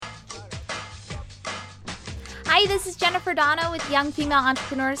Hi, this is Jennifer Dono with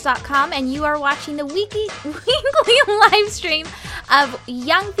YoungFemaleEntrepreneurs.com, and you are watching the weekly live stream of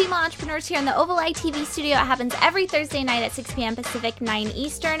Young Female Entrepreneurs here in the Oval Eye TV studio. It happens every Thursday night at 6 p.m. Pacific, 9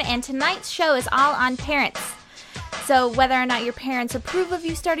 Eastern, and tonight's show is all on parents. So whether or not your parents approve of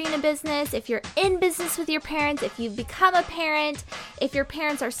you starting a business, if you're in business with your parents, if you've become a parent, if your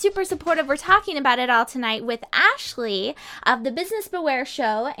parents are super supportive, we're talking about it all tonight with Ashley of the Business Beware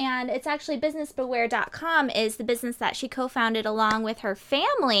Show. And it's actually businessbeware.com is the business that she co-founded along with her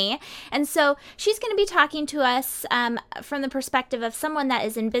family. And so she's going to be talking to us from the perspective of someone that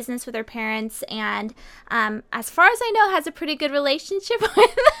is in business with her parents and as far as I know has a pretty good relationship with them.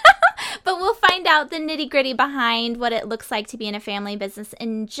 But we'll find out the nitty-gritty behind what it looks like to be in a family business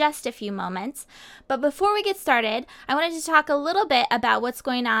in just a few moments. But before we get started, I wanted to talk a little bit about what's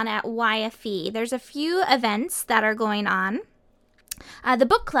going on at YFE. There's a few events that are going on. The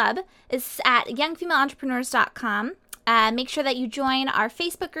book club is at youngfemaleentrepreneurs.com. Make sure that you join our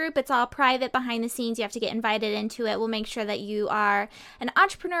Facebook group. It's all private behind the scenes. You have to get invited into it. We'll make sure that you are an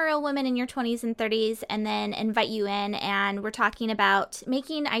entrepreneurial woman in your 20s and 30s and then invite you in. And we're talking about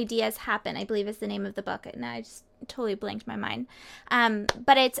making ideas happen, I believe is the name of the book. And I just totally blanked my mind.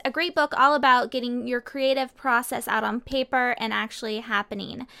 But it's a great book all about getting your creative process out on paper and actually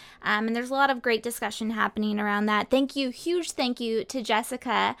happening. And there's a lot of great discussion happening around that. Huge thank you to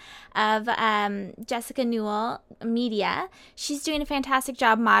Jessica of Jessica Newell Media. She's doing a fantastic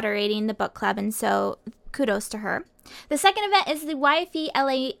job moderating the book club, and so kudos to her. The second event is the YFE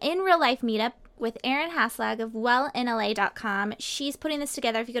LA in Real Life meetup with Erin Haslag of wellinla.com. She's putting this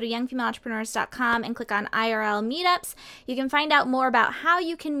together. If you go to youngfemaleentrepreneurs.com and click on IRL meetups, you can find out more about how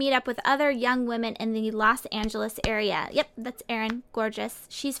you can meet up with other young women in the Los Angeles area. Yep, that's Erin. Gorgeous.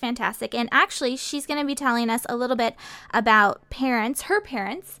 She's fantastic. And actually, she's going to be telling us a little bit about her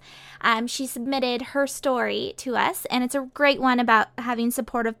parents. She submitted her story to us, and it's a great one about having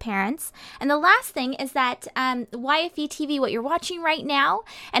supportive parents. And the last thing is that YFE TV, what you're watching right now,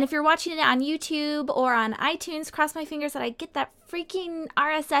 and if you're watching it on YouTube or on iTunes, cross my fingers that I get that freaking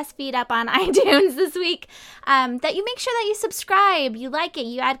RSS feed up on iTunes this week, that you make sure that you subscribe, you like it,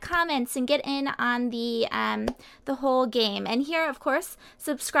 you add comments, and get in on the whole game. And here, of course,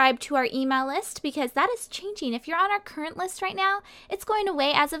 subscribe to our email list because that is changing. If you're on our current list right now, it's going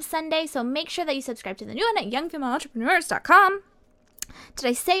away as of Sunday, so make sure that you subscribe to the new one at youngfemaleentrepreneurs.com. Did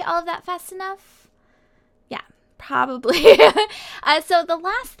I say all of that fast enough? Yeah, probably. So the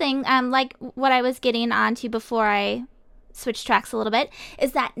last thing, like what I was getting onto before I switch tracks a little bit,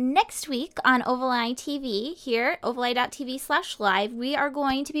 is that next week on Oval Eye TV here, ovaleye.tv/live, we are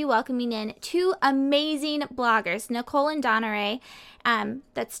going to be welcoming in two amazing bloggers, Nicole and Donna Ray.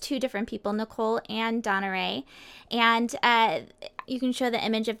 That's two different people, Nicole and Donna Ray. And you can show the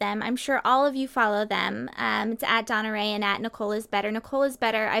image of them. I'm sure all of you follow them. It's at Donna Ray and at Nicole is Better. Nicole is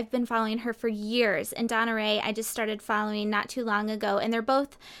Better, I've been following her for years. And Donna Ray, I just started following not too long ago. And they're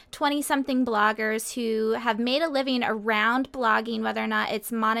both 20-something bloggers who have made a living around blogging, whether or not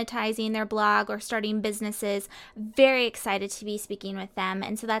it's monetizing their blog or starting businesses. Very excited to be speaking with them.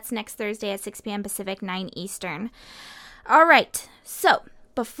 And so that's next Thursday at 6 p.m. Pacific, 9 Eastern. All right, so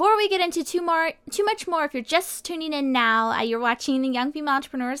before we get into too much more, if you're just tuning in now, you're watching the Young Female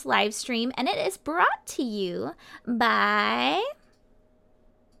Entrepreneurs live stream, and it is brought to you by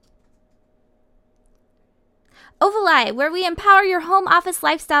Oval Eye, where we empower your home office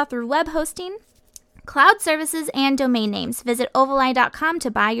lifestyle through web hosting, cloud services, and domain names. Visit ovaleye.com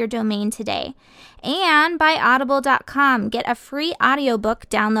to buy your domain today. And by audible.com. Get a free audiobook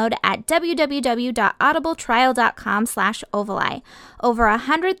download at www.audibletrial.com/ovaleye. Over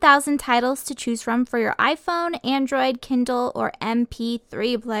 100,000 titles to choose from for your iPhone, Android, Kindle, or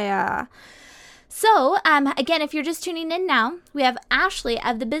MP3 player. So, again, if you're just tuning in now, we have Ashley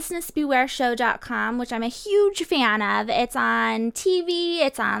of the businessbewareshow.com, which I'm a huge fan of. It's on TV,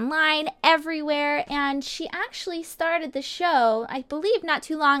 it's online, everywhere, and she actually started the show, I believe, not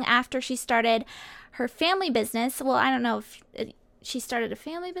too long after she started her family business. Well, I don't know if she started a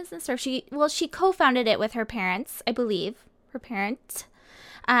family business or she co-founded it with her parents, I believe, her parents.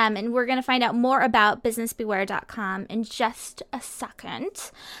 And we're going to find out more about businessbeware.com in just a second.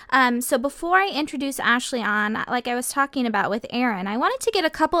 So before I introduce Ashley on, like I was talking about with Erin, I wanted to get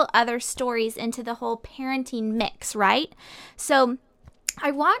a couple other stories into the whole parenting mix, right? So I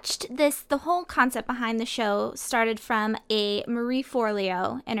watched the whole concept behind the show started from a Marie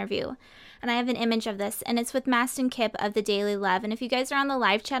Forleo interview. And I have an image of this, and it's with Mastin Kipp of The Daily Love. And if you guys are on the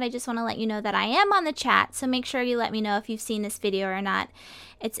live chat, I just want to let you know that I am on the chat, so make sure you let me know if you've seen this video or not.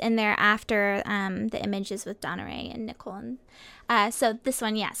 It's in there after the images with Donna Ray and Nicole. And so this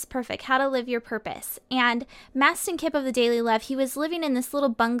one, yes, perfect. How to live your purpose. And Maston Kipp of the Daily Love, he was living in this little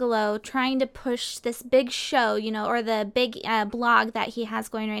bungalow trying to push this big show, you know, or the big blog that he has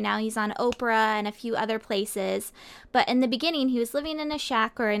going right now. He's on Oprah and a few other places. But in the beginning, he was living in a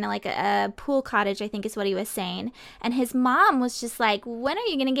shack or in like a pool cottage, I think is what he was saying. And his mom was just like, when are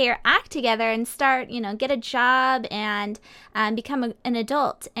you going to get your act together and start, you know, get a job and become an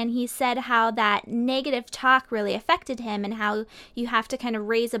adult? And he said how that negative talk really affected him and how you have to kind of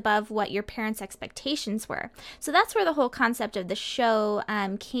raise above what your parents' expectations were. So that's where the whole concept of the show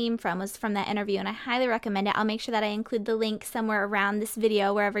came from, was from that interview, and I highly recommend it. I'll make sure that I include the link somewhere around this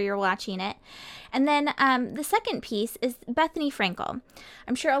video, wherever you're watching it. And then the second piece is Bethany Frankel.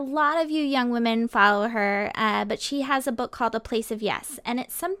 I'm sure a lot of you young women follow her, but she has a book called A Place of Yes, and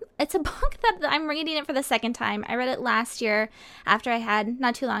it's a book that I'm reading it for the second time. I read it last year after I had,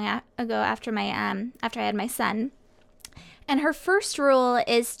 not too long ago, after I had my son. And her first rule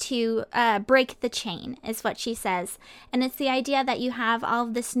is to break the chain, is what she says. And it's the idea that you have all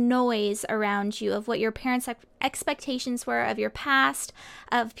of this noise around you of what your parents' expectations were of your past,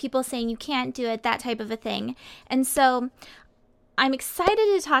 of people saying you can't do it, that type of a thing. And so I'm excited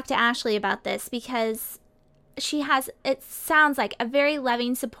to talk to Ashley about this because she has, it sounds like, a very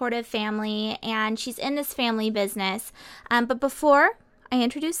loving, supportive family, and she's in this family business. But before I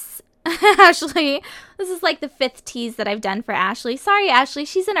introduce Ashley, this is like the 5th tease that I've done for Ashley. Sorry, Ashley.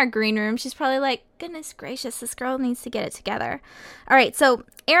 She's in our green room. She's probably like, goodness gracious, this girl needs to get it together. All right. So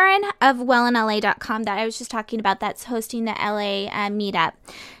Erin of wellinla.com that I was just talking about, that's hosting the LA meetup.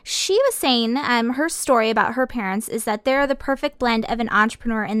 She was saying her story about her parents is that they're the perfect blend of an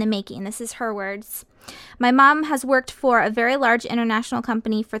entrepreneur in the making. This is her words. My mom has worked for a very large international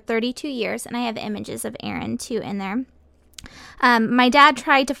company for 32 years, and I have images of Erin too in there. My dad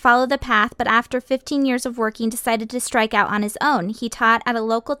tried to follow the path, but after 15 years of working, decided to strike out on his own. He taught at a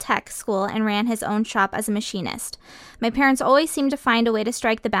local tech school and ran his own shop as a machinist. My parents always seemed to find a way to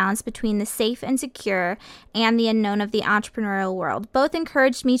strike the balance between the safe and secure and the unknown of the entrepreneurial world. Both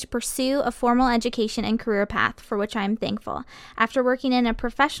encouraged me to pursue a formal education and career path, for which I am thankful. After working in a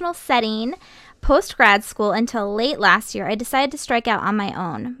professional setting post-grad school until late last year, I decided to strike out on my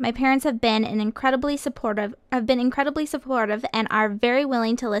own. My parents have been incredibly supportive and are very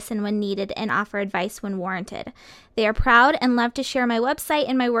willing to listen when needed and offer advice when warranted. They are proud and love to share my website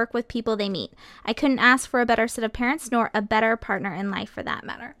and my work with people they meet. I couldn't ask for a better set of parents, nor a better partner in life for that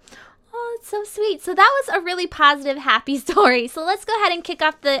matter. Oh, it's so sweet. So that was a really positive, happy story. So let's go ahead and kick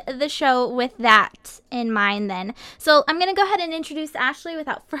off the show with that in mind then. So I'm going to go ahead and introduce Ashley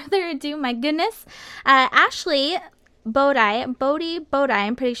without further ado. My goodness. Ashley Bodi,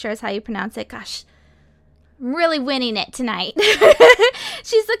 I'm pretty sure is how you pronounce it. Gosh, I'm really winning it tonight.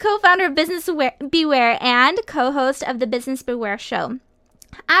 She's the co-founder of Business Beware and co-host of the Business Beware Show.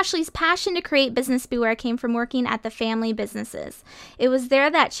 Ashley's passion to create Business Beware came from working at the family businesses. It was there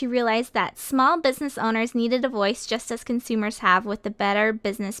that she realized that small business owners needed a voice just as consumers have with the Better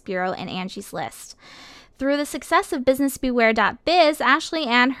Business Bureau and Angie's List. Through the success of BusinessBeware.biz, Ashley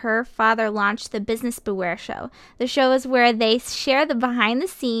and her father launched the Business Beware Show. The show is where they share the behind the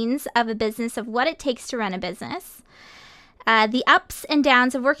scenes of a business, of what it takes to run a business, the ups and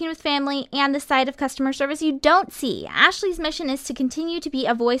downs of working with family, and the side of customer service you don't see. Ashley's mission is to continue to be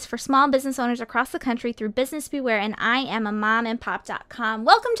a voice for small business owners across the country through Business Beware and IamAMomandPop.com.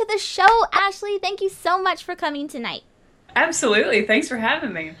 Welcome to the show, Ashley. Thank you so much for coming tonight. Absolutely. Thanks for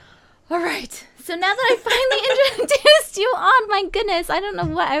having me. All right. So now that I finally introduced you on, my goodness, I don't know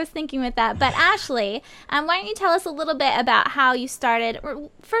what I was thinking with that. But Ashley, why don't you tell us a little bit about how you started, or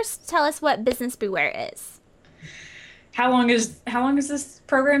first tell us what Business Beware is. How long is this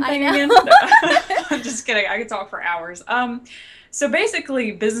program thing again? No, I'm just kidding. I could talk for hours. So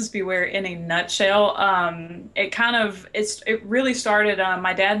basically, Business Beware in a nutshell. It really started.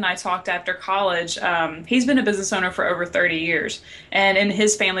 My dad and I talked after college. He's been a business owner for over 30 years, and in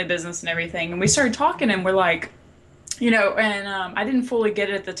his family business and everything. And we started talking, and we're like, I didn't fully get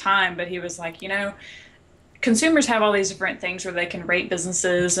it at the time, but he was like, consumers have all these different things where they can rate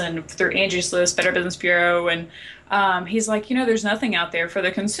businesses, and through Angie's List, Better Business Bureau, and he's like, there's nothing out there for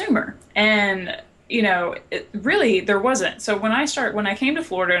the consumer. And there wasn't. So when I came to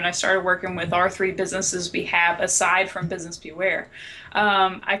Florida and I started working with our 3 businesses we have aside from Business Beware,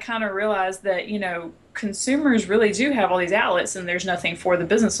 I kind of realized that, consumers really do have all these outlets and there's nothing for the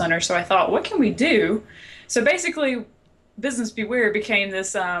business owner. So I thought, what can we do? So basically, Business Beware became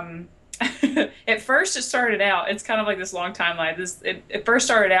this, at first it started out, it's kind of like this long timeline. It first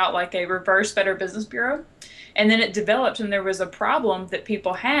started out like a reverse Better Business Bureau. And then it developed, and there was a problem that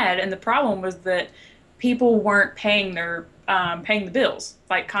people had, and the problem was that people weren't paying the bills.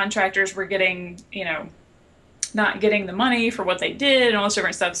 Like contractors were getting, not getting the money for what they did and all this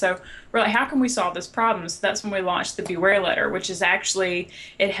different stuff. So we're like, how can we solve this problem? So that's when we launched the Beware Letter, which is actually,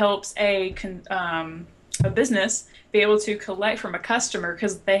 it helps a business be able to collect from a customer,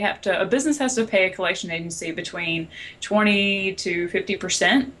 because a business has to pay a collection agency between 20 to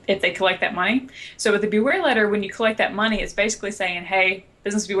 50% if they collect that money. So with the Beware Letter, when you collect that money, it's basically saying, hey,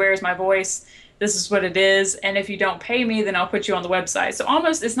 business beware is my voice. This is what it is. And if you don't pay me, then I'll put you on the website. So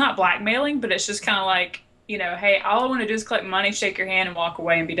almost, it's not blackmailing, but it's just kind of like, hey, all I want to do is collect money, shake your hand, and walk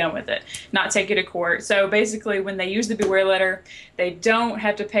away and be done with it, not take you to court. So basically, when they use the Beware Letter, they don't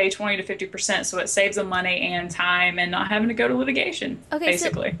have to pay 20 to 50%. So it saves them money and time and not having to go to litigation, Okay,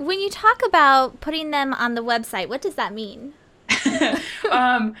 basically. so when you talk about putting them on the website, what does that mean?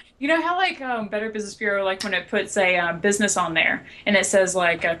 You know how like Better Business Bureau, like when it puts a business on there and it says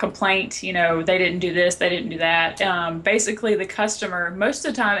like a complaint, they didn't do this, they didn't do that. Basically, the customer most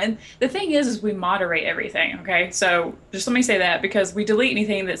of the time, and the thing is we moderate everything. Okay, so just let me say that, because we delete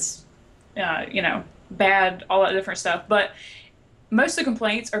anything that's, bad, all that different stuff, but most of the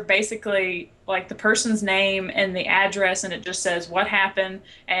complaints are basically like the person's name and the address, and it just says what happened.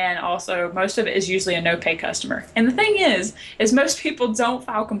 And also most of it is usually a no pay customer. And the thing is most people don't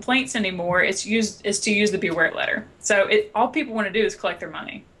file complaints anymore. It's to use the Beware Letter. So all people want to do is collect their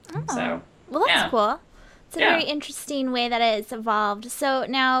money. Oh, So well, that's yeah. cool. It's a Yeah. very interesting way that it's evolved. So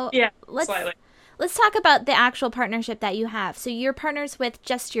now Yeah, let's slightly. let's talk about the actual partnership that you have. So you're partners with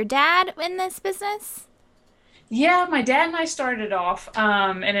just your dad in this business? Yeah, my dad and I started off,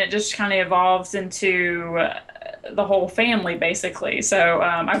 and it just kind of evolved into the whole family, basically. So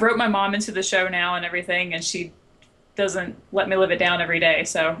I wrote my mom into the show now and everything, and she doesn't let me live it down every day.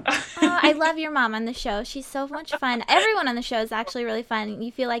 So Oh, I love your mom on the show. She's so much fun. Everyone on the show is actually really fun.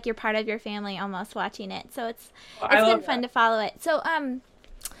 You feel like you're part of your family almost watching it. So it's I it's been love fun that. to follow it. So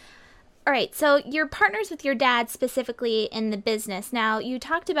all right, so you're partners with your dad specifically in the business. Now, you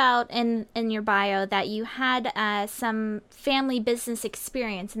talked about in your bio that you had some family business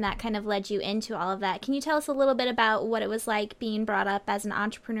experience, and that kind of led you into all of that. Can you tell us a little bit about what it was like being brought up as an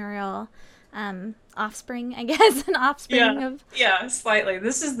entrepreneurial offspring, I guess, an offspring Yeah, of... yeah, slightly.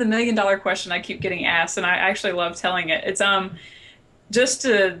 This is the $1 million question I keep getting asked, and I actually love telling it. It's just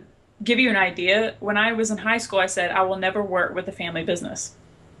to give you an idea. When I was in high school, I said I will never work with a family business.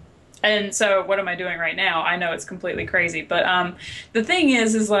 And so what am I doing right now? I know it's completely crazy, but the thing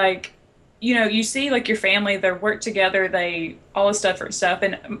is like, you see like your family, they work together, they all this stuff.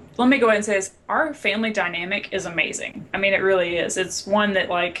 And let me go ahead and say this, our family dynamic is amazing. I mean, it really is. It's one that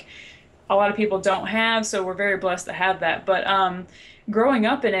like a lot of people don't have, so we're very blessed to have that. But growing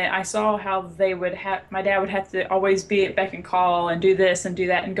up in it, I saw how they would have, my dad would have to always be at beck and call and do this and do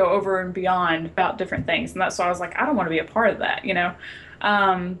that and go over and beyond about different things. And that's why I was like, I don't want to be a part of that.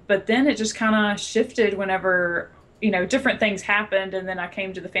 But then it just kind of shifted whenever, different things happened. And then I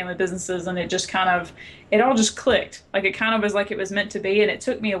came to the family businesses, and it all just clicked. Like it kind of was like it was meant to be. And it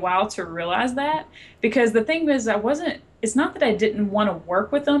took me a while to realize that, because the thing was, it's not that I didn't want to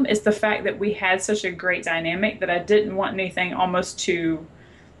work with them. It's the fact that we had such a great dynamic that I didn't want anything almost to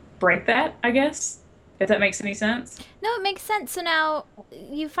break that, I guess, if that makes any sense. No, it makes sense. So now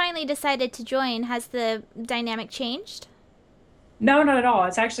you finally decided to join. Has the dynamic changed? No, not at all.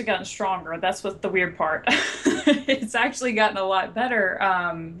 It's actually gotten stronger. That's what the weird part. It's actually gotten a lot better.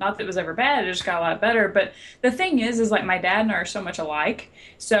 Not that it was ever bad, it just got a lot better. But the thing is like my dad and I are so much alike.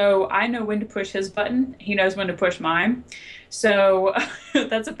 So I know when to push his button. He knows when to push mine. So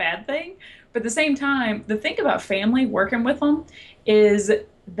that's a bad thing. But at the same time, the thing about family working with them is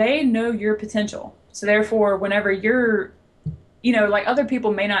they know your potential. So therefore, whenever like other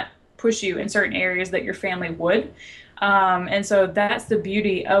people may not push you in certain areas that your family would. And so that's the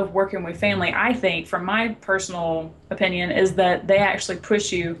beauty of working with family, I think, from my personal opinion, is that they actually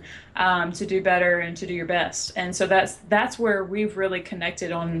push you to do better and to do your best. And so that's where we've really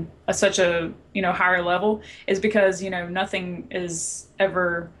connected on such a higher level, is because nothing is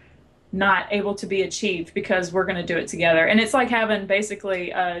ever not able to be achieved because we're going to do it together. And it's like having basically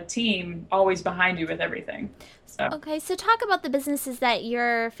a team always behind you with everything. So. Okay, so talk about the businesses that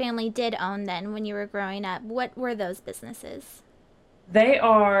your family did own then when you were growing up. What were those businesses? They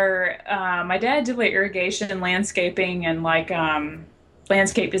are, my dad did like irrigation, landscaping, and like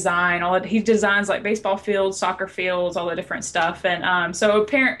landscape design. All that he designs like baseball fields, soccer fields, all the different stuff. And so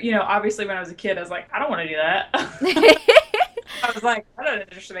apparent, obviously when I was a kid, I was like, I don't want to do that. I was like, I don't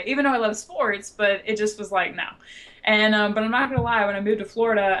understand it, even though I love sports, but it just was like no. And but I'm not gonna lie, when I moved to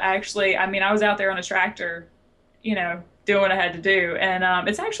Florida, I was out there on a tractor doing what I had to do. And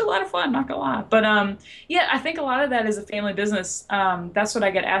it's actually a lot of fun, not gonna lie. But yeah, I think a lot of that is a family business. That's what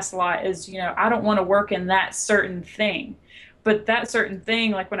I get asked a lot is, I don't want to work in that certain thing. But that certain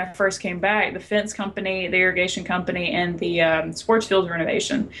thing, like when I first came back, the fence company, the irrigation company, and the sports field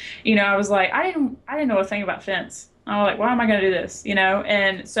renovation, I was like, I didn't know a thing about fence. I was like, why am I going to do this?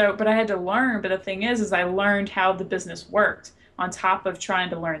 And so, but I had to learn. But the thing is I learned how the business worked on top of trying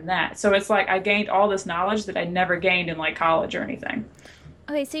to learn that. So it's like I gained all this knowledge that I never gained in like college or anything.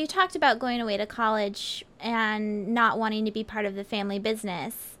 Okay, so you talked about going away to college and not wanting to be part of the family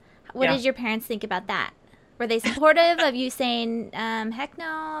business. What Yeah. did your parents think about that? Were they supportive of you saying, heck no,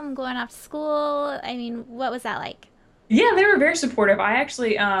 I'm going off to school? I mean, what was that like? Yeah, they were very supportive. I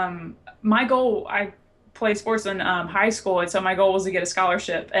actually, my goal, I played sports in high school, and so my goal was to get a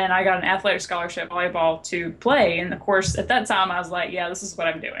scholarship, and I got an athletic scholarship volleyball to play. And of course, at that time, I was like, yeah, this is what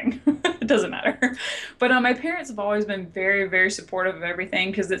I'm doing. It doesn't matter. But my parents have always been very, very supportive of everything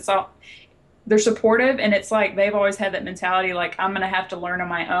because they're supportive, and it's like they've always had that mentality like I'm gonna have to learn on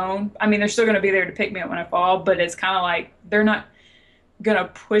my own. I mean, they're still gonna be there to pick me up when I fall, but it's kind of like they're not gonna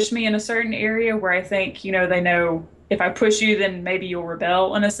push me in a certain area where I think, they know if I push you, then maybe you'll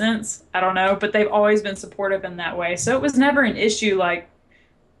rebel in a sense. I don't know, but they've always been supportive in that way. So it was never an issue like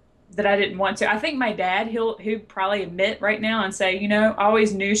that I didn't want to. I think my dad, he'll probably admit right now and say, I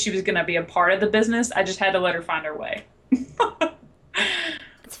always knew she was gonna be a part of the business. I just had to let her find her way.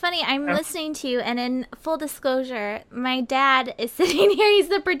 It's funny, I'm listening to you, and in full disclosure, my dad is sitting here. He's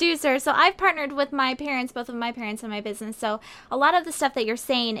the producer. So I've partnered with my parents, both of my parents in my business. So a lot of the stuff that you're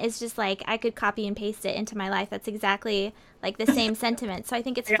saying is just like I could copy and paste it into my life. That's exactly like the same sentiment. So I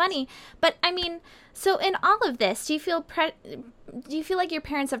think it's funny. But I mean, so in all of this, do you feel like your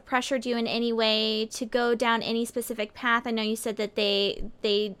parents have pressured you in any way to go down any specific path? I know you said that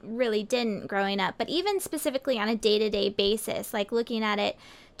they really didn't growing up, but even specifically on a day-to-day basis, like looking at it,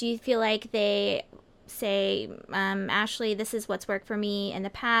 do you feel like they say, Ashley, this is what's worked for me in the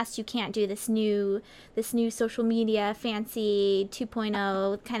past. You can't do this new social media fancy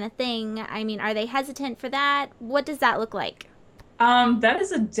 2.0 kind of thing. I mean, are they hesitant for that? What does that look like? That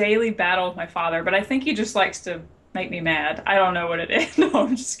is a daily battle with my father, but I think he just likes to make me mad. I don't know what it is. No,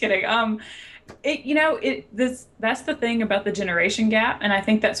 I'm just kidding. That's the thing about the generation gap, and I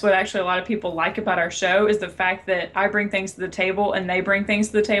think that's what actually a lot of people like about our show is the fact that I bring things to the table and they bring things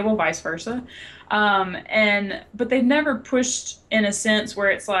to the table, vice versa. But they've never pushed in a sense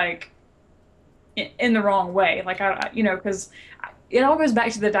where it's like in the wrong way. Like because it all goes back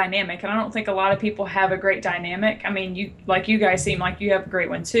to the dynamic, and I don't think a lot of people have a great dynamic. I mean, you guys seem like you have a great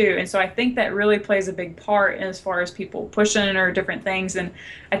one too, and so I think that really plays a big part as far as people pushing or different things. And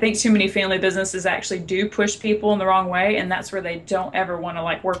I think too many family businesses actually do push people in the wrong way, and that's where they don't ever want to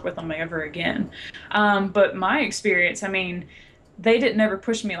like work with them ever again. But my experience, I mean, they didn't ever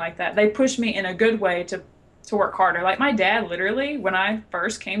push me like that. They pushed me in a good way to work harder. Like my dad, literally, when I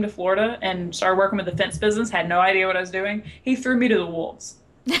first came to Florida and started working with the fence business, had no idea what I was doing. He threw me to the wolves.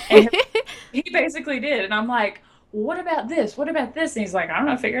 And he basically did. And I'm like, what about this? What about this? And he's like, I don't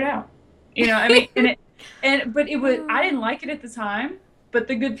know, figure it out. I mean, but it was, I didn't like it at the time. But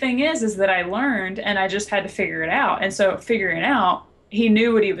the good thing is that I learned and I just had to figure it out. And so figuring it out, he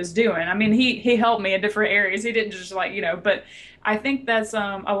knew what he was doing. I mean, he helped me in different areas. He didn't just like, but I think that's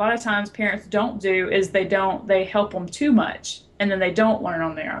a lot of times parents don't do is they help them too much and then they don't learn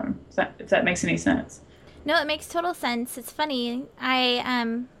on their own. If that makes any sense. No, it makes total sense. It's funny.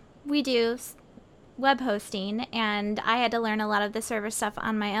 We do web hosting, and I had to learn a lot of the server stuff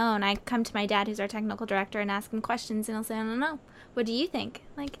on my own. I come to my dad, who's our technical director, and ask him questions, and he'll say, I don't know. What do you think?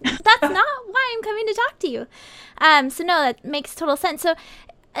 Like, that's not why I'm coming to talk to you. So no, that makes total sense. So,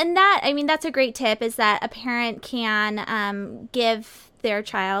 and that's a great tip, is that a parent can give their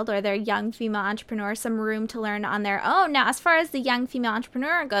child or their young female entrepreneur some room to learn on their own. Now, as far as the young female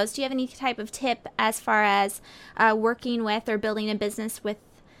entrepreneur goes, do you have any type of tip as far as working with or building a business with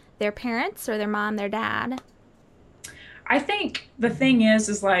their parents or their mom, their dad? I think the thing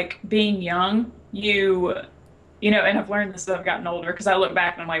is like being young, and I've learned this as I've gotten older because I look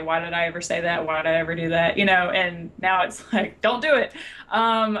back and I'm like, why did I ever say that? Why did I ever do that? And now it's like, don't do it.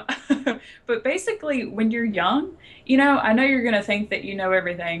 But basically, when you're young, I know you're going to think that you know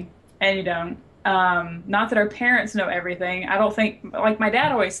everything and you don't. Not that our parents know everything. I don't think, like my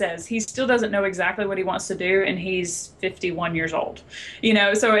dad always says, he still doesn't know exactly what he wants to do, and he's 51 years old.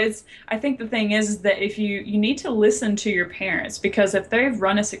 So I think the thing is that if you need to listen to your parents, because if they've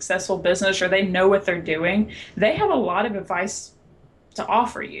run a successful business or they know what they're doing, they have a lot of advice to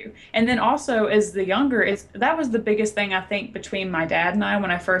offer you. And then also as the younger, that was the biggest thing I think between my dad and I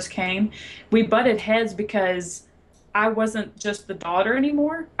when I first came. We butted heads because I wasn't just the daughter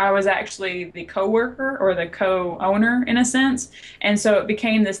anymore. I was actually the coworker or the co-owner in a sense. And so it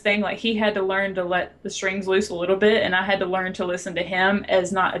became this thing like he had to learn to let the strings loose a little bit, and I had to learn to listen to him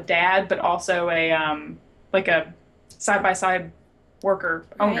as not a dad, but also a like a side by side worker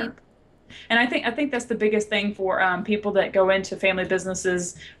Right. owner. And I think that's the biggest thing for people that go into family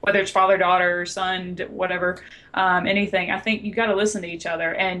businesses, whether it's father, daughter, son, whatever, anything. I think you got to listen to each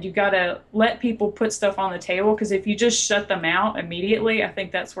other and you got to let people put stuff on the table because if you just shut them out immediately, I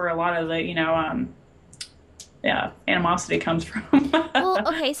think that's where a lot of the yeah, animosity comes from. Well,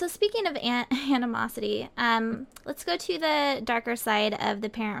 okay, so speaking of animosity, let's go to the darker side of the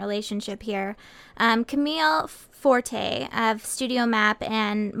parent relationship here. Camille Forte of Studio Map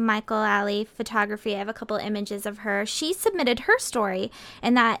and Michael Alley Photography, I have a couple images of her. She submitted her story,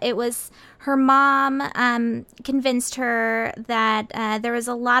 and that it was her mom convinced her that there was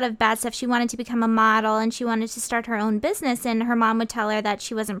a lot of bad stuff. She wanted to become a model, and she wanted to start her own business, and her mom would tell her that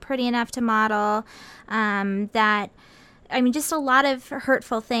she wasn't pretty enough to model, that I mean, just a lot of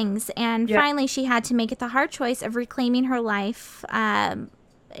hurtful things. And Yeah. finally, she had to make it the hard choice of reclaiming her life and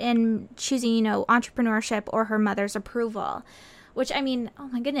choosing, entrepreneurship or her mother's approval. Which, I mean, oh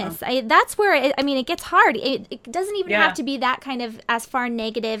my goodness, that's where it gets hard. It doesn't even have Yeah. to be that kind of as far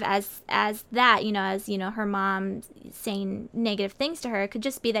negative as that, her mom saying negative things to her. It could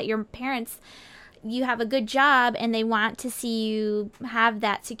just be that your parents, you have a good job and they want to see you have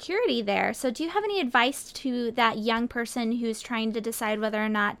that security there. So do you have any advice to that young person who's trying to decide whether or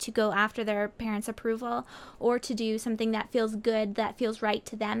not to go after their parents' approval or to do something that feels good, that feels right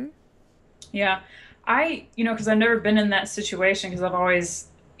to them? Yeah. Because I've never been in that situation because I've always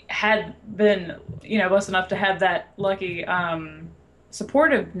had been, blessed enough to have that lucky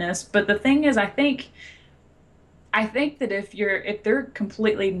supportiveness. But the thing is, I think that if they're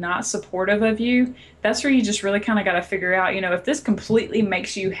completely not supportive of you, that's where you just really kind of got to figure out, if this completely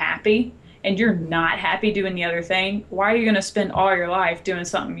makes you happy and you're not happy doing the other thing, why are you going to spend all your life doing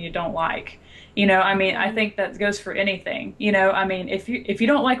something you don't like? I mean, I Right. think that goes for anything. I mean, if you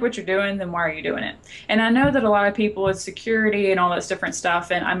don't like what you're doing, then why are you doing it? And I know that a lot of people it's security and all this different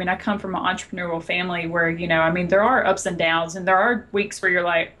stuff. And I mean, I come from an entrepreneurial family where, I mean, there are ups and downs and there are weeks where you're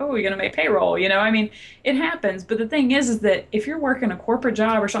like, oh, you're gonna make payroll, I mean, it happens. But the thing is that if you're working a corporate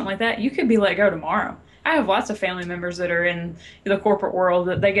job or something like that, you could be let go tomorrow. I have lots of family members that are in the corporate world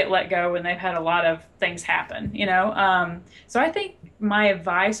that they get let go and they've had a lot of things happen. So I think my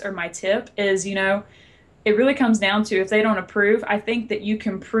advice or my tip is, it really comes down to if they don't approve, I think that you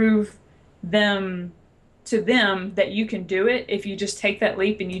can prove them to them that you can do it if you just take that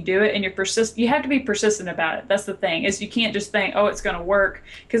leap and you do it and you have to be persistent about it. That's the thing is you can't just think, oh, it's going to work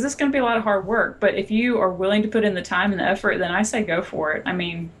because it's going to be a lot of hard work. But if you are willing to put in the time and the effort, then I say go for it. I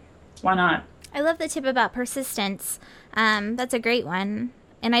mean, why not? I love the tip about persistence. That's a great one.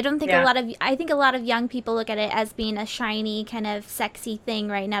 And Yeah. I think a lot of young people look at it as being a shiny kind of sexy thing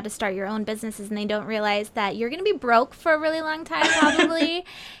right now to start your own businesses, and they don't realize that you're going to be broke for a really long time probably,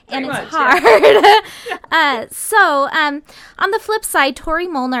 and Pretty it's much, yeah. hard. On the flip side, Tori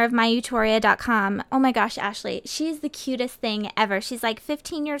Molnar of myutoria.com, oh my gosh, Ashley, she's the cutest thing ever. She's like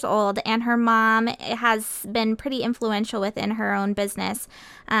 15 years old, and her mom has been pretty influential within her own business.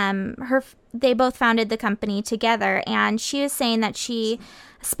 They both founded the company together, and she was saying that she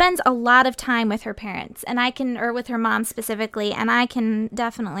spends a lot of time with her parents, or with her mom specifically, and I can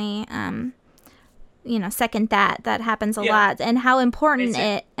definitely, second that. That happens a Yeah. lot, and Me too.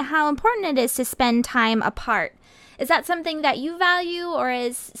 how important it is to spend time apart. Is that something that you value, or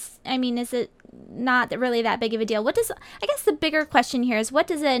is it not really that big of a deal? I guess the bigger question here is, what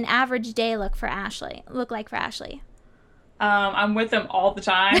does an average day look like for Ashley? I'm with them all the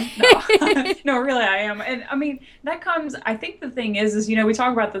time. No, no, really, I am. And I mean, that comes, I think the thing is, we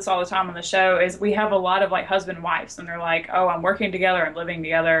talk about this all the time on the show, is we have a lot of like husband and wives, and they're like, oh, I'm working together, I'm living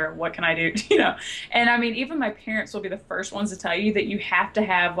together, what can I do? And I mean, even my parents will be the first ones to tell you that you have to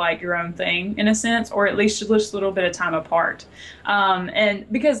have like your own thing in a sense, or at least just a little bit of time apart.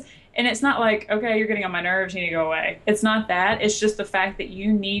 And it's not like, okay, you're getting on my nerves, you need to go away. It's not that. It's just the fact that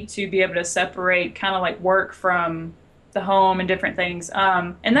you need to be able to separate kind of like work from the home and different things.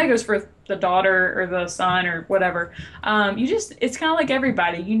 And that goes for the daughter or the son or whatever. It's kind of like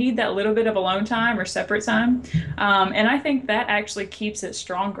everybody. You need that little bit of alone time or separate time. And I think that actually keeps it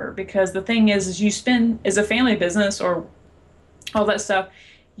stronger because the thing is you spend, as a family business or all that stuff,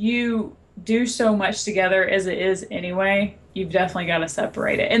 you do so much together as it is anyway. You've definitely got to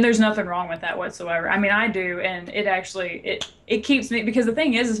separate it. And there's nothing wrong with that whatsoever. I mean, I do. And it keeps me, because the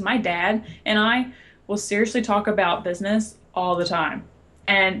thing is my dad and I will seriously talk about business all the time.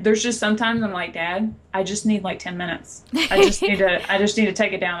 And there's just sometimes I'm like, Dad, I just need like 10 minutes. I just need to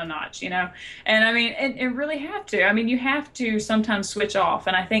take it down a notch, you know? And I mean, it really have to. I mean, you have to sometimes switch off.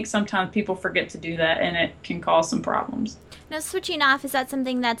 And I think sometimes people forget to do that and it can cause some problems. Now, switching off, is that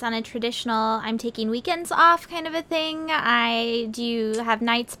something that's on a traditional I'm taking weekends off kind of a thing? Do you have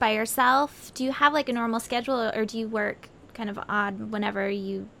nights by yourself? Do you have like a normal schedule, or do you work kind of odd whenever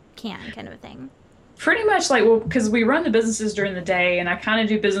you can kind of a thing? Pretty much like, well, because we run the businesses during the day and I kind of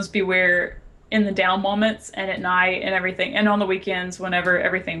do business beware in the down moments and at night and everything and on the weekends whenever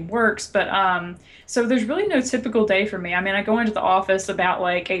everything works. But so there's really no typical day for me. I mean, I go into the office about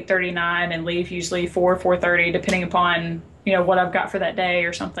like 8:39 and leave usually 4:30 depending upon, you know, what I've got for that day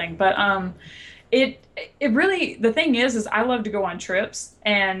or something. But it it really, the thing is I love to go on trips,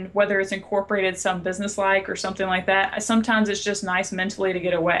 and whether it's incorporated some business like or something like that, sometimes it's just nice mentally to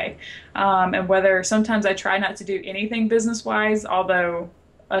get away. And whether sometimes I try not to do anything business wise, although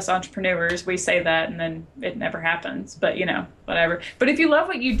us entrepreneurs, we say that and then it never happens, but you know, whatever. But if you love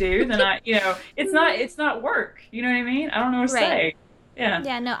what you do, then you know, it's not work. You know what I mean? I don't know what to Right. say. Yeah.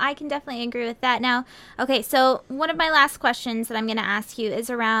 Yeah, no, I can definitely agree with that. Now, okay, so one of my last questions that I'm going to ask you is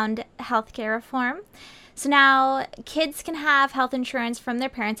around healthcare reform. So now kids can have health insurance from their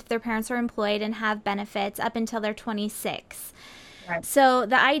parents if their parents are employed and have benefits up until they're 26. Right. So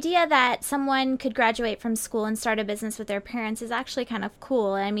the idea that someone could graduate from school and start a business with their parents is actually kind of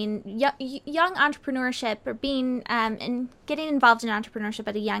cool. I mean, young entrepreneurship or being and getting involved in entrepreneurship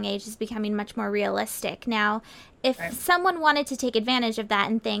at a young age is becoming much more realistic. Now, if Right. someone wanted to take advantage of that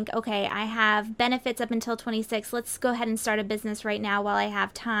and think, okay, I have benefits up until 26, let's go ahead and start a business right now while I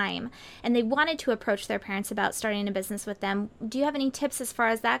have time, and they wanted to approach their parents about starting a business with them, do you have any tips as far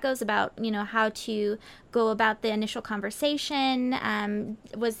as that goes about, you know, how to go about the initial conversation?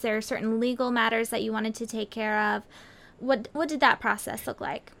 Was there certain legal matters that you wanted to take care of? What did that process look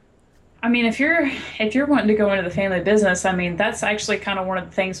like? I mean, if you're wanting to go into the family business, I mean, that's actually kind of one of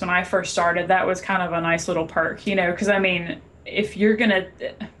the things when I first started, that was kind of a nice little perk, you know, because I mean, if you're gonna,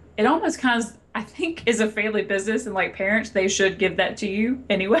 it almost kind of, I think, is a family business and like parents, they should give that to you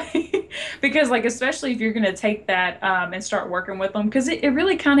anyway, because like especially if you're gonna take that and start working with them, because it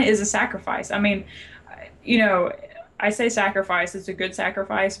really kind of is a sacrifice. I mean, you know, I say sacrifice, it's a good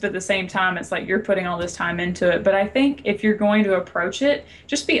sacrifice, but at the same time, it's like you're putting all this time into it. But I think if you're going to approach it,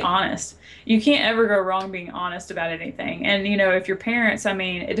 just be honest. You can't ever go wrong being honest about anything. And, you know, if your parents, I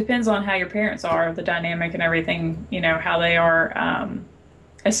mean, it depends on how your parents are, the dynamic and everything, you know, how they are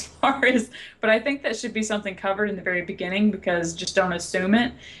as far as, but I think that should be something covered in the very beginning because just don't assume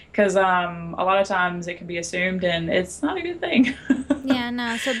it. Because a lot of times it can be assumed and it's not a good thing. Yeah,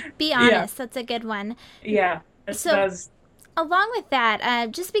 no, so be Yeah. honest. That's a good one. Yeah. So That's, along with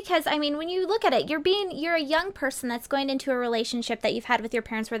that, just because I mean, when you look at it, you're a young person that's going into a relationship that you've had with your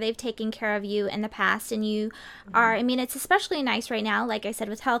parents where they've taken care of you in the past, and you are. I mean, it's especially nice right now, like I said,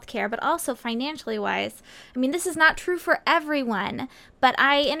 with healthcare, but also financially wise. I mean, this is not true for everyone, but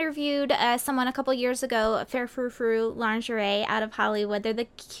I interviewed someone a couple years ago, Fair Frou Frou Lingerie out of Hollywood. They're the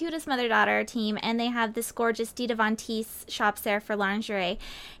cutest mother-daughter team, and they have this gorgeous Dita Von Teese shops there for lingerie.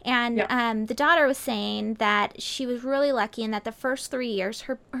 And yeah. the daughter was saying that she was really lucky and that the first 3 years,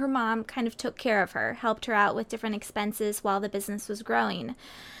 her mom kind of took care of her, helped her out with different expenses while the business was growing.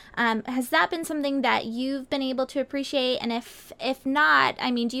 Has that been something that you've been able to appreciate? And if not, I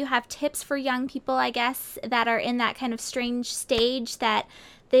mean, do you have tips for young people, I guess, that are in that kind of strange stage that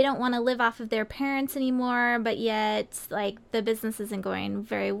they don't want to live off of their parents anymore, but yet like the business isn't going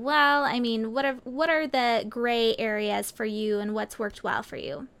very well? I mean, what are the gray areas for you, and what's worked well for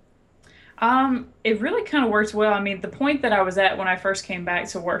you? It really kind of worked well. I mean, the point that I was at when I first came back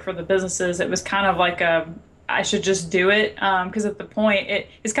to work for the businesses, it was kind of like I should just do it. Because at the point,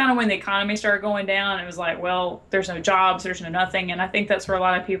 it's kind of when the economy started going down, it was like, well, there's no jobs, there's no nothing. And I think that's where a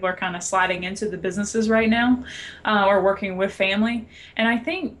lot of people are kind of sliding into the businesses right now, or working with family. And I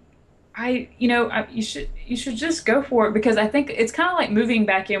think you should just go for it because I think it's kind of like moving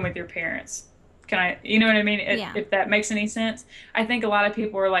back in with your parents. Can I, you know what I mean? Yeah. If that makes any sense. I think a lot of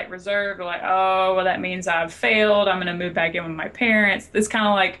people are like reserved, or like, oh, well, that means I've failed. I'm going to move back in with my parents. It's kind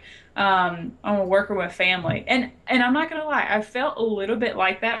of like, I'm a worker with family. And I'm not going to lie, I felt a little bit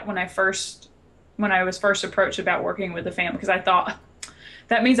like that when I was first approached about working with the family, because I thought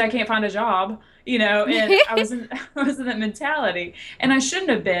that means I can't find a job, you know, and I was in that mentality, and I shouldn't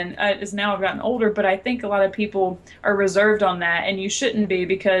have been, as now I've gotten older, but I think a lot of people are reserved on that, and you shouldn't be,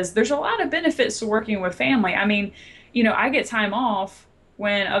 because there's a lot of benefits to working with family. I mean, you know, I get time off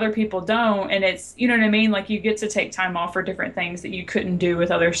when other people don't. And it's, you know what I mean? Like you get to take time off for different things that you couldn't do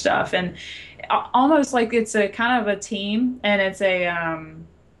with other stuff. And almost like it's a kind of a team, and it's um,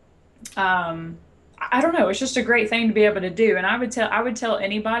 I don't know. It's just a great thing to be able to do. And I would tell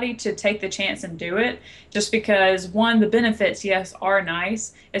anybody to take the chance and do it, just because one, the benefits, yes, are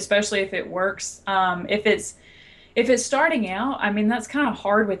nice, especially if it works. If it's starting out, I mean, that's kind of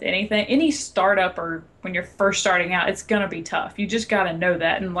hard with anything. Any startup, or when you're first starting out, it's going to be tough. You just got to know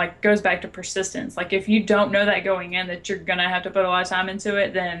that. And like goes back to persistence. Like if you don't know that going in, that you're going to have to put a lot of time into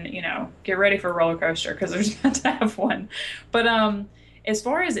it, then, get ready for a roller coaster, because there's going to have one. But as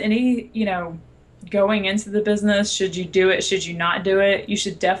far as any, going into the business, should you do it? Should you not do it? You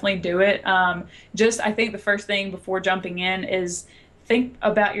should definitely do it. I think the first thing before jumping in is think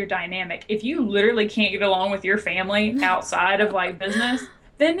about your dynamic. If you literally can't get along with your family outside of like business,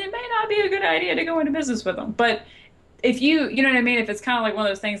 then it may not be a good idea to go into business with them. But if you know what I mean? If it's kind of like one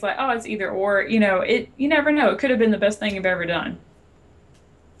of those things like, oh, it's either or, you never know. It could have been the best thing you've ever done.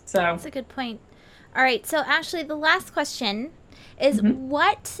 So that's a good point. All right. So Ashley, the last question is,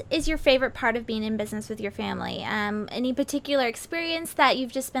 what is your favorite part of being in business with your family? Any particular experience that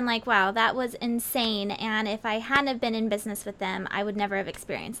you've just been like, wow, that was insane, and if I hadn't have been in business with them, I would never have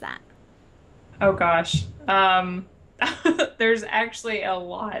experienced that? Oh gosh. There's actually a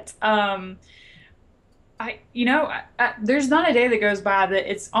lot. There's not a day that goes by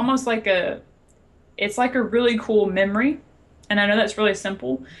that it's almost like it's like a really cool memory. And I know that's really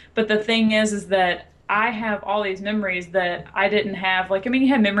simple, but the thing is that I have all these memories that I didn't have. Like, I mean, you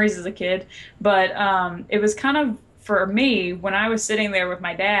had memories as a kid, but it was kind of, for me, when I was sitting there with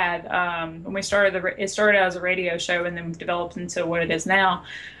my dad, when we started it started out as a radio show and then developed into what it is now.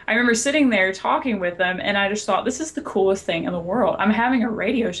 I remember sitting there talking with them, and I just thought, this is the coolest thing in the world. I'm having a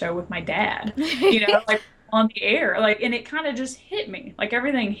radio show with my dad, like on the air, like, and it kind of just hit me, like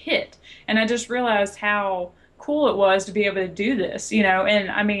everything hit, and I just realized how cool it was to be able to do this,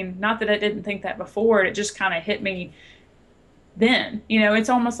 and I mean, not that I didn't think that before, it just kind of hit me then. It's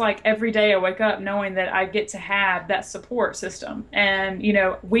almost like every day I wake up knowing that I get to have that support system, and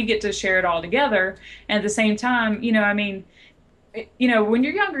we get to share it all together. And at the same time, I mean, when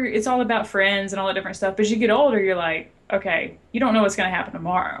you're younger, it's all about friends and all that different stuff, but as you get older, you're like, okay, you don't know what's going to happen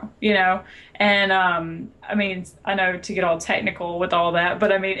tomorrow, and I mean, I know to get all technical with all that,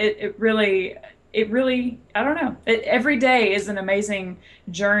 but I mean, it really, I don't know. Every day is an amazing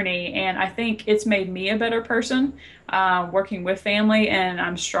journey, and I think it's made me a better person working with family, and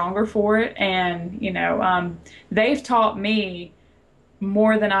I'm stronger for it. And they've taught me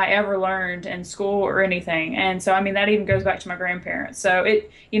more than I ever learned in school or anything. And so, I mean, that even goes back to my grandparents. So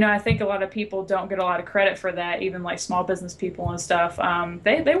I think a lot of people don't get a lot of credit for that, even like small business people and stuff.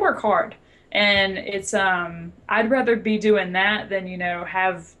 They work hard. And it's I'd rather be doing that than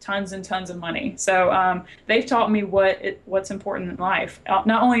have tons and tons of money. So they've taught me what's important in life,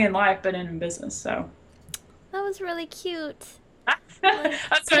 not only in life but in business. So that was really cute.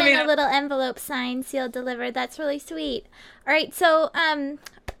 That's what I mean. A little envelope signed, sealed, delivered. That's really sweet. All right, so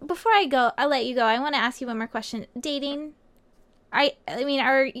before I'll let you go. I want to ask you one more question. Dating. I mean,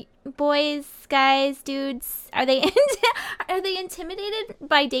 are boys, guys, dudes, are they intimidated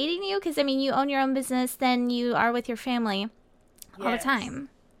by dating you? Because, I mean, you own your own business, then you are with your family all the time.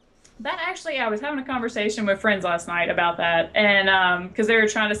 That actually, I was having a conversation with friends last night about that, and because they were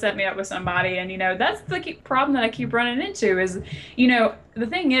trying to set me up with somebody, and that's the problem that I keep running into is, the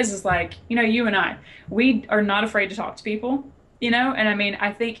thing is like, you and we are not afraid to talk to people. And I mean,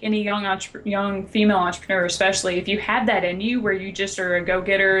 I think any young female entrepreneur, especially, if you have that in you where you just are a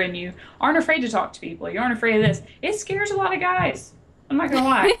go-getter and you aren't afraid to talk to people, you aren't afraid of this, it scares a lot of guys. I'm not gonna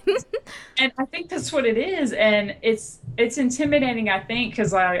lie. And I think that's what it is. And it's intimidating, I think,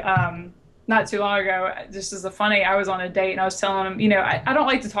 because not too long ago, just as I was on a date and I was telling them, I don't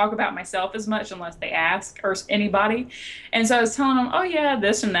like to talk about myself as much unless they ask, or anybody. And so I was telling them, oh yeah,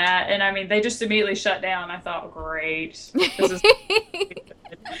 this and that. And I mean, they just immediately shut down. I thought, great. This is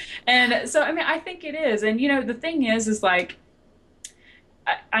And so, I mean, I think it is. And, the thing is like,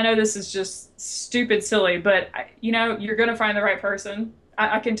 I know this is just stupid silly, but you're going to find the right person.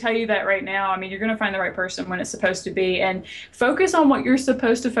 I can tell you that right now. I mean, you're going to find the right person when it's supposed to be, and focus on what you're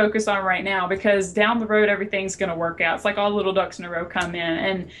supposed to focus on right now, because down the road, everything's going to work out. It's like all the little ducks in a row come in.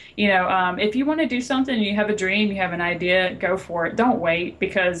 And, if you want to do something, you have a dream, you have an idea, go for it. Don't wait,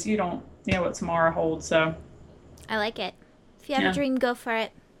 because you don't know what tomorrow holds. So I like it. If you have a dream, go for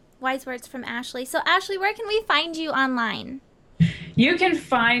it. Wise words from Ashley. So Ashley, where can we find you online? You can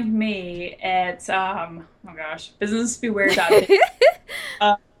find me at businessbeware.biz.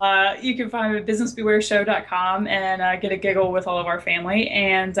 You can find me at businessbewareshow.com and get a giggle with all of our family.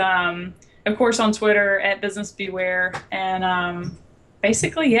 And of course, on Twitter at Business Beware. And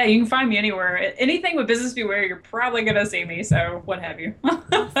basically, yeah, you can find me anywhere. Anything with Business Beware, you're probably going to see me. So, what have you.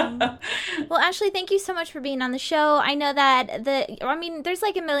 Awesome. Well, Ashley, thank you so much for being on the show. I know that there's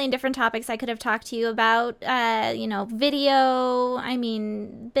like a million different topics I could have talked to you about, video,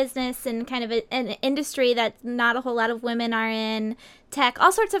 business and kind of an industry that not a whole lot of women are in, tech,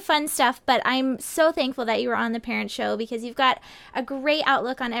 all sorts of fun stuff. But I'm so thankful that you were on the Parent Show because you've got a great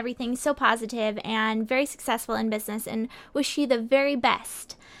outlook on everything, so positive and very successful in business, and wish you the very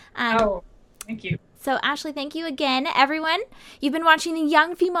best. Thank you. So, Ashley, thank you again, everyone. You've been watching the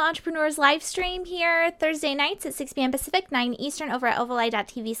Young Female Entrepreneurs live stream here Thursday nights at 6 p.m. Pacific, 9 Eastern over at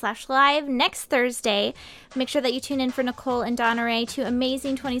ovaleye.tv/live. Next Thursday, make sure that you tune in for Nicole and Donna Ray, two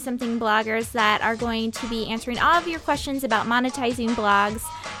amazing 20-something bloggers that are going to be answering all of your questions about monetizing blogs,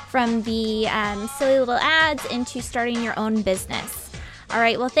 from the silly little ads into starting your own business. All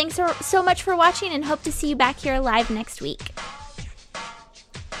right, well, thanks so much for watching, and hope to see you back here live next week.